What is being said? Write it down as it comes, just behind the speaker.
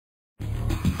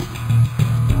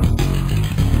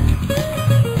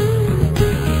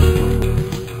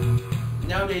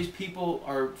nowadays people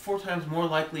are 4 times more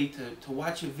likely to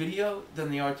watch a video than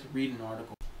they are to read an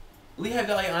article. Lehigh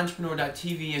Valley Entrepreneur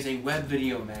TV is a web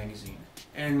video magazine,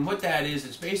 and what that is,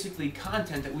 it's basically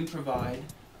content that we provide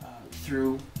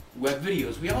through web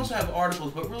videos. We also have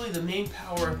articles, but really the main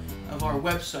power of our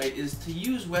website is to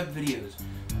use web videos.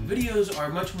 Videos are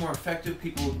much more effective.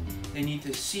 People, they need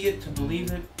to see it to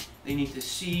believe it. They need to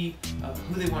see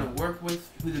who they want to work with,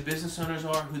 who the business owners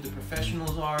are, who the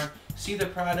professionals are, see the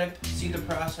product, see the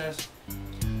process.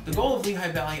 The goal of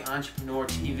Lehigh Valley Entrepreneur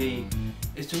TV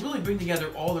is to really bring together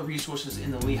all the resources in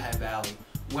the Lehigh Valley,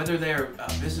 whether they're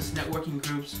business networking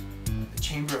groups, the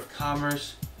Chamber of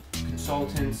Commerce,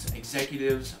 consultants,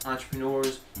 executives,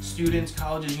 entrepreneurs, students,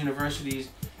 colleges, universities,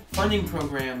 funding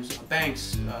programs,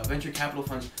 banks, venture capital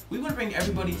funds. We want to bring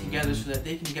everybody together so that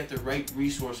they can get the right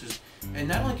resources. And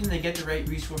not only can they get the right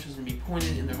resources and be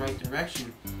pointed in the right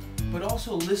direction, but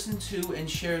also listen to and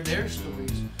share their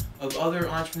stories of other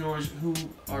entrepreneurs who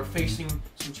are facing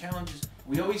some challenges.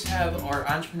 We always have our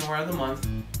Entrepreneur of the Month,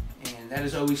 and that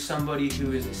is always somebody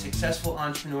who is a successful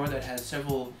entrepreneur that has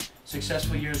several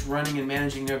successful years running and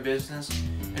managing their business,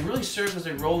 and really serves as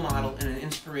a role model and an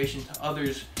inspiration to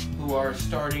others who are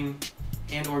starting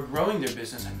and or growing their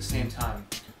business at the same time.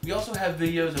 We also have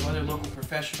videos of other local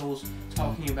professionals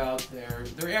talking about their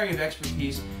area of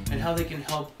expertise and how they can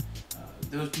help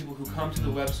those people who come to the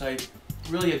website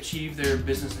really achieve their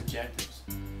business objectives.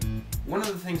 One of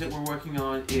the things that we're working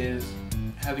on is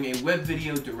having a web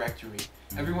video directory.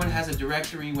 Everyone has a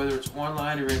directory, whether it's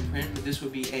online or in print, but this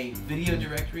would be a video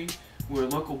directory where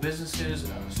local businesses,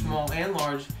 small and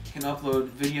large, can upload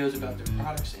videos about their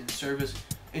products and service,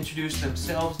 introduce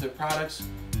themselves, their products,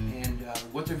 and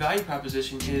what their value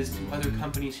proposition is to other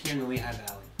companies here in the Lehigh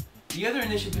Valley. The other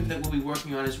initiative that we'll be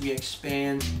working on as we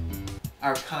expand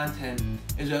our content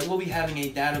is that we'll be having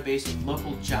a database of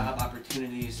local job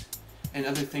opportunities and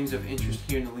other things of interest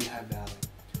here in the Lehigh Valley.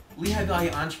 Lehigh Valley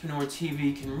Entrepreneur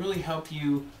TV can really help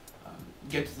you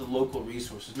get to the local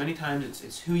resources. Many times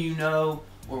it's who you know,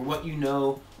 or what you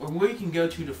know, or where you can go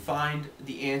to find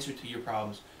the answer to your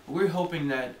problems. But we're hoping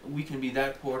that we can be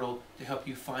that portal to help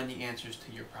you find the answers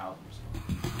to your problems.